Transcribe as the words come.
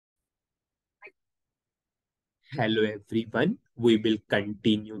Hello everyone, we will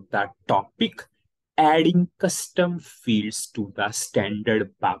continue the topic adding custom fields to the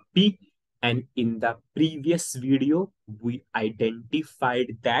standard BAPI, and in the previous video we identified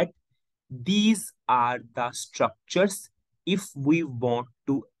that these are the structures if we want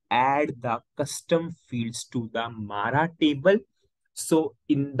to add the custom fields to the Mara table. So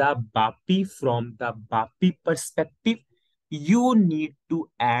in the BAPI, from the BAPI perspective, you need to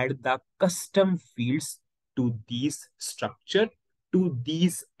add the custom fields to these structure, to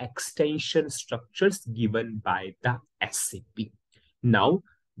these extension structures given by the SAP. Now,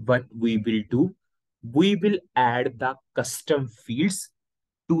 what we will do, we will add the custom fields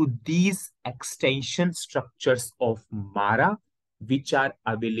to these extension structures of Mara, which are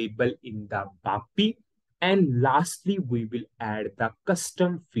available in the BAPI. And lastly, we will add the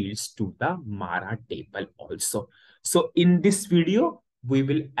custom fields to the Mara table also. So in this video, we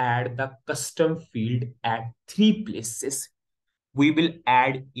will add the custom field at three places. We will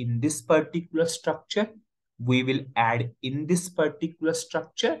add in this particular structure, we will add in this particular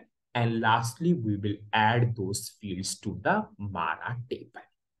structure, and lastly, we will add those fields to the Mara table.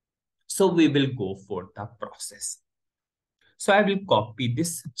 So we will go for the process. So I will copy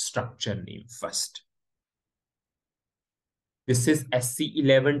this structure name first. This is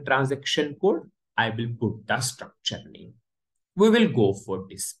SC11 transaction code. I will put the structure name. We will go for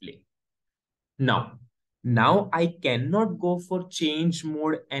display. Now I cannot go for change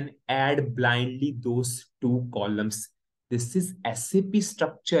mode and add blindly those two columns. This is SAP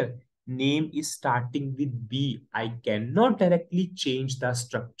structure. Name is starting with B. I cannot directly change the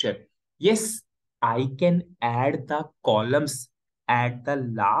structure. Yes, I can add the columns at the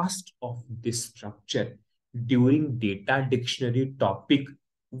last of this structure. During data dictionary topic,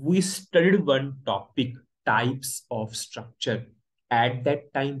 we studied one topic, types of structure. At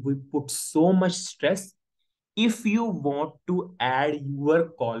that time, we put so much stress. If you want to add your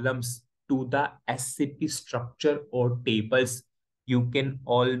columns to the SAP structure or tables, you can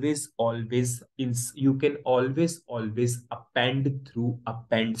always append through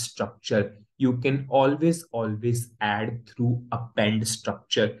append structure. You can always add through append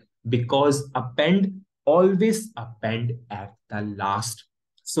structure, because append always append at the last.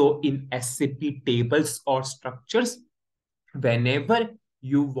 So in SAP tables or structures, whenever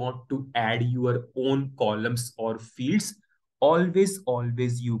you want to add your own columns or fields, always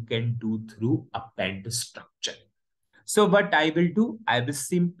you can do through append structure. So what I will do, I will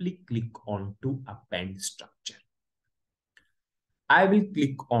simply click on to append structure. I will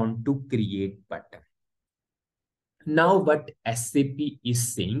click on to create button. Now what SAP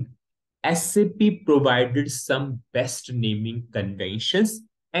is saying, SAP provided some best naming conventions,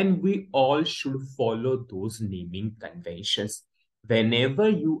 and we all should follow those naming conventions. Whenever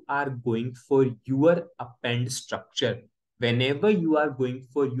you are going for your append structure, whenever you are going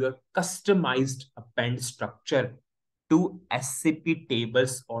for your customized append structure to SAP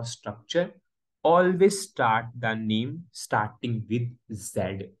tables or structure, always start the name starting with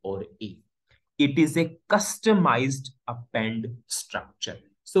Z or A. It is a customized append structure.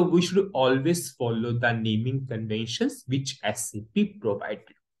 So we should always follow the naming conventions which SAP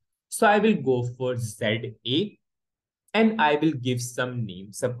provided. So I will go for ZA and I will give some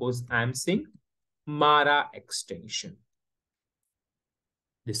name. Suppose I'm saying Mara extension.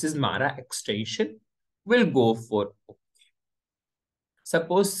 This is Mara extension. We'll go for OK.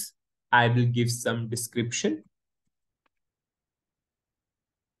 Suppose I will give some description.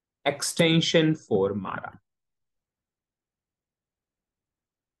 Extension for Mara.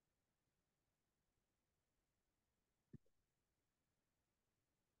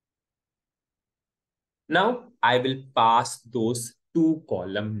 Now I will pass those two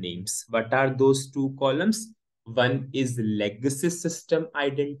column names. What are those two columns? One is legacy system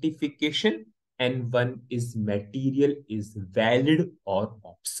identification and one is material is valid or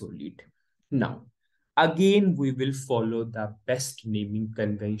obsolete. Now, again, we will follow the best naming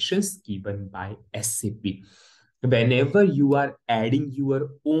conventions given by SAP. Whenever you are adding your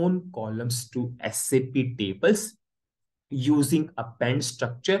own columns to SAP tables using append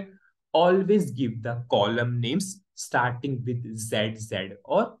structure, always give the column names starting with ZZ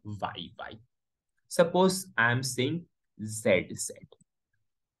or YY. Suppose I'm saying ZZ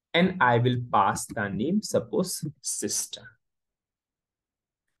and I will pass the name, suppose system.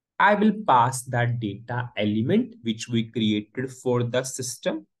 I will pass the data element which we created for the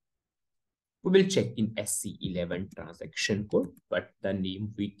system. We will check in SC11 transaction code, but the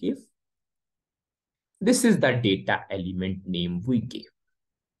name we give. This is the data element name we gave.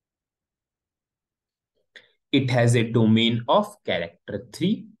 It has a domain of character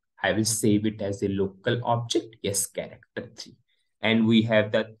 3. I will save it as a local object. Yes, character 3. And we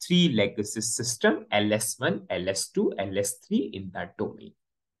have the three legacy system, ls1, ls2, ls3 in that domain.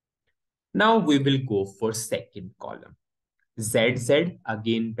 Now we will go for second column. ZZ,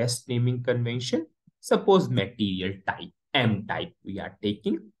 again, best naming convention. Suppose material type, M type we are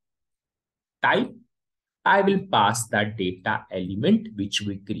taking. Type, I will pass the data element which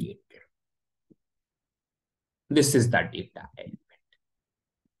we created. This is the data element.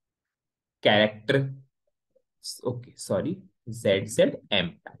 Character, okay, sorry, ZZ,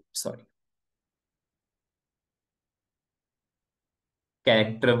 M type, sorry.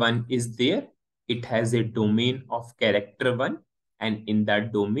 Character 1 is there. It has a domain of character 1. And in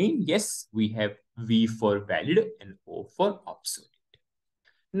that domain, yes, we have V for valid and O for obsolete.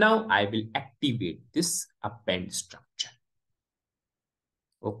 Now I will activate this append structure.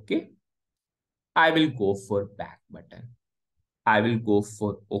 Okay. I will go for back button. I will go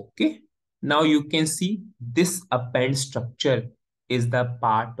for OK. Now you can see this append structure is the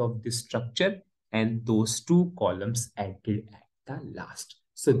part of this structure and those two columns added at the last.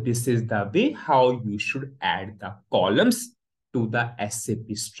 So this is the way how you should add the columns to the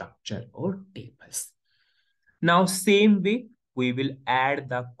SAP structure or tables. Now same way we will add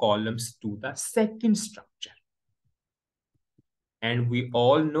the columns to the second structure. And we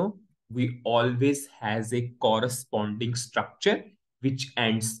all know we always has a corresponding structure which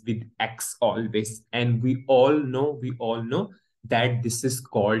ends with X always. And we all know that this is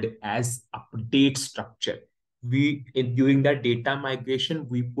called as update structure. During the data migration,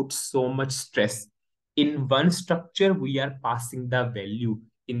 we put so much stress. In one structure, we are passing the value.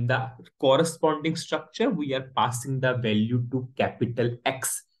 In the corresponding structure, we are passing the value to capital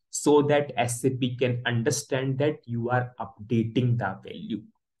X so that SAP can understand that you are updating the value.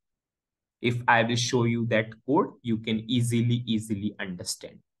 If I will show you that code, you can easily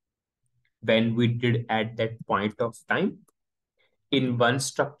understand. When we did at that point of time, in one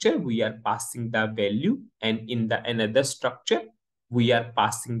structure, we are passing the value, and in the another structure, we are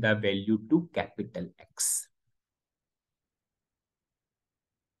passing the value to capital X.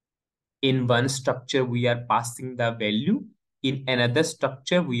 In one structure, we are passing the value. In another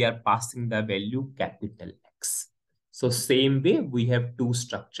structure, we are passing the value capital X. So same way, we have two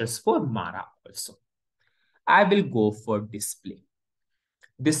structures for Mara also. I will go for display.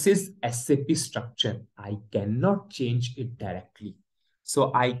 This is SAP structure. I cannot change it directly.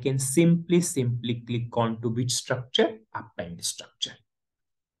 So I can simply click on to which structure? Append structure.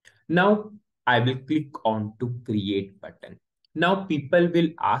 Now I will click on to create button. Now people will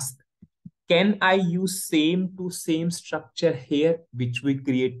ask, can I use same to same structure here, which we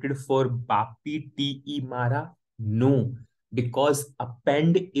created for BAPI TE Mara? No, because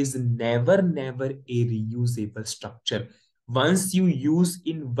append is never a reusable structure. Once you use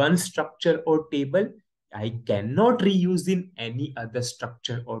in one structure or table, I cannot reuse in any other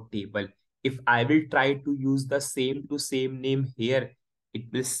structure or table. If I will try to use the same to same name here, it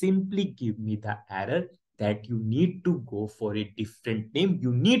will simply give me the error that you need to go for a different name.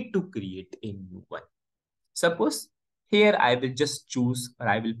 You need to create a new one. Suppose here I will just choose or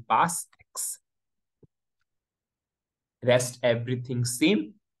I will pass X. Rest everything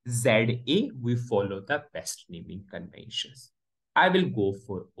same. ZA, we follow the best naming conventions. I will go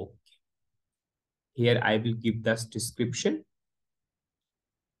for OK. Here I will give this description.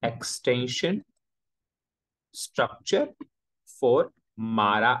 Extension structure for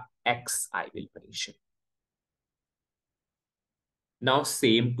Mara X I will mention. Now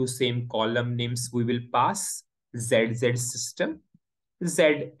same to same column names we will pass. ZZ system,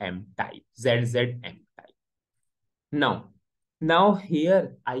 ZM type, ZZM type. Now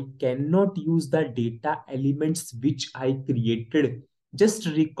here I cannot use the data elements which I created. Just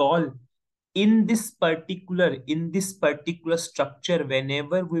recall in this particular structure,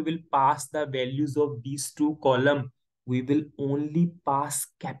 whenever we will pass the values of these two columns, we will only pass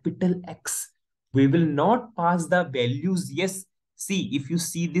capital X. We will not pass the values. Yes, see, if you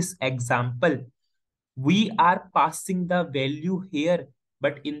see this example, we are passing the value here,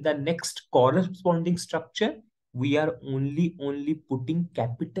 but in the next corresponding structure, we are only putting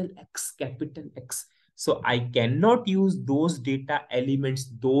capital X, capital X. So I cannot use those data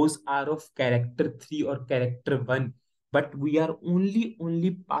elements. Those are of character 3 or character 1, but we are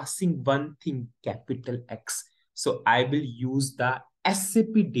only passing one thing, capital X. So I will use the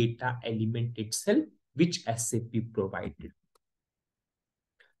SAP data element itself, which SAP provided.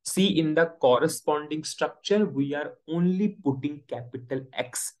 See, in the corresponding structure, we are only putting capital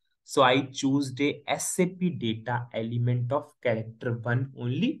X. So I choose the SAP data element of character 1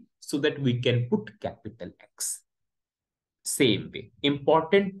 only so that we can put capital X. Same way.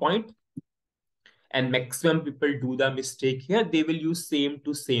 Important point, and maximum people do the mistake here. They will use same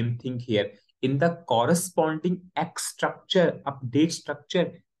to same thing here. In the corresponding X structure, update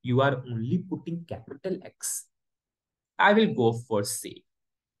structure, you are only putting capital X. I will go for save.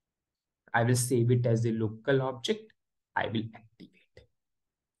 I will save it as a local object. I will activate.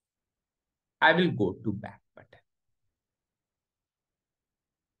 I will go to back button.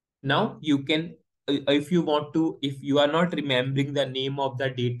 Now you can, if you want to, if you are not remembering the name of the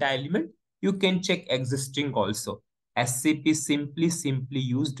data element, you can check existing also. SAP simply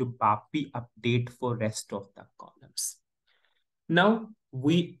used BAPI update for rest of the columns. Now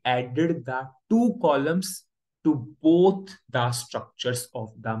we added the two columns to both the structures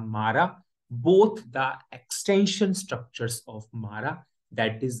of the Mara, both the extension structures of Mara,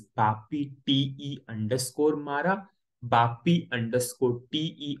 that is BAPI TE underscore Mara, BAPI underscore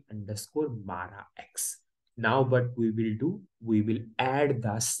TE underscore Mara X. Now what we will do, we will add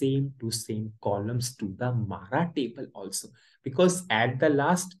the same to same columns to the Mara table also, because at the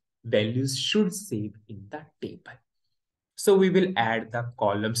last, values should save in the table. So we will add the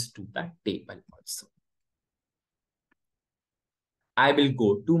columns to the table also. I will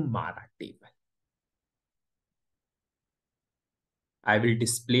go to Mara table. I will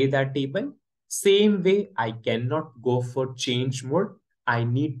display the table. Same way, I cannot go for change mode. I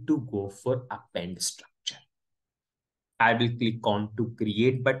need to go for append structure. I will click on to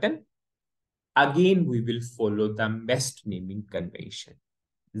create button. Again, we will follow the best naming convention.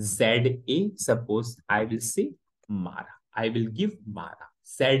 ZA, suppose I will say Mara. I will give Mara.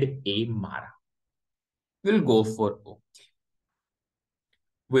 ZA Mara. We'll go for OK.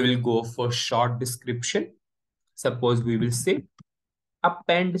 We will go for short description. Suppose we will say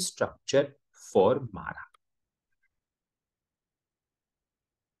append structure for Mara.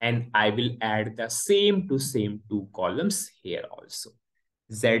 And I will add the same to same two columns here also.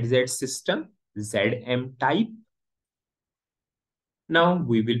 ZZ system, ZM type. Now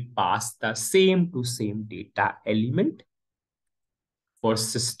we will pass the same to same data element for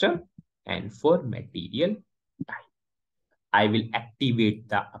system and for material type. I will activate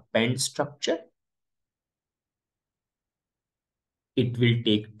the append structure. It will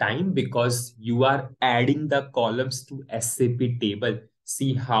take time because you are adding the columns to SAP table.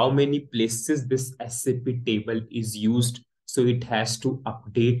 See how many places this SAP table is used. So it has to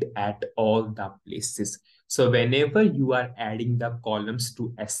update at all the places. So whenever you are adding the columns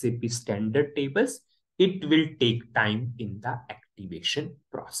to SAP standard tables, it will take time in the activation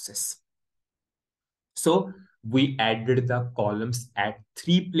process. So we added the columns at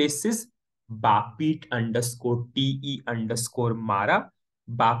three places: BAPI underscore TE underscore Mara,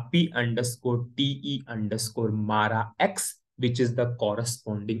 BAPI underscore TE underscore Mara X, which is the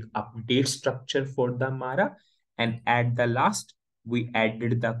corresponding update structure for the Mara. And at the last, we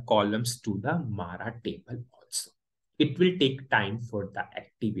added the columns to the Mara table also. It will take time for the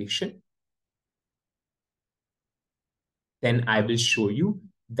activation. Then I will show you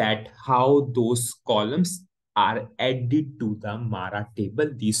that how those columns are added to the Mara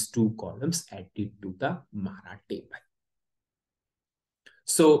table. These two columns added to the Mara table.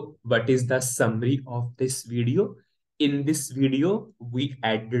 So what is the summary of this video? In this video, we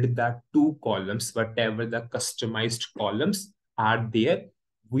added the two columns, whatever the customized columns are there.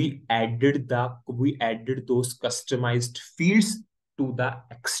 We added those customized fields to the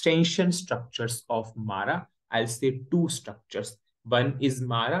extension structures of Mara. I'll say two structures. One is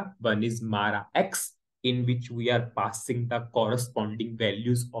Mara, one is Mara X, in which we are passing the corresponding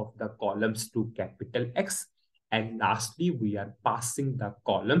values of the columns to capital X. And lastly, we are passing the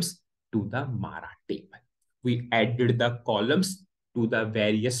columns to the Mara table. We added the columns to the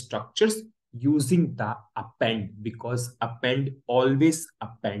various structures using the append, because append always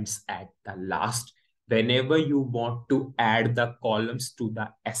appends at the last. Whenever you want to add the columns to the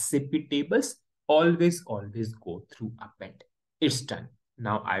SAP tables, always go through append. It's done.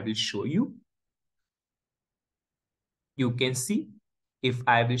 Now I will show you. You can see, if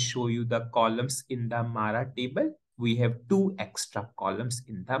I will show you the columns in the Mara table, we have two extra columns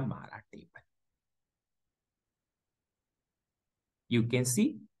in the Mara table. You can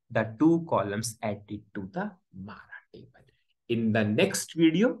see the two columns added to the Mara table. In the next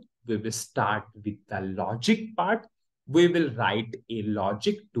video, we will start with the logic part. We will write a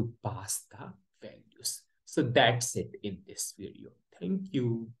logic to pass the values. So that's it in this video. Thank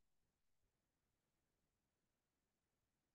you.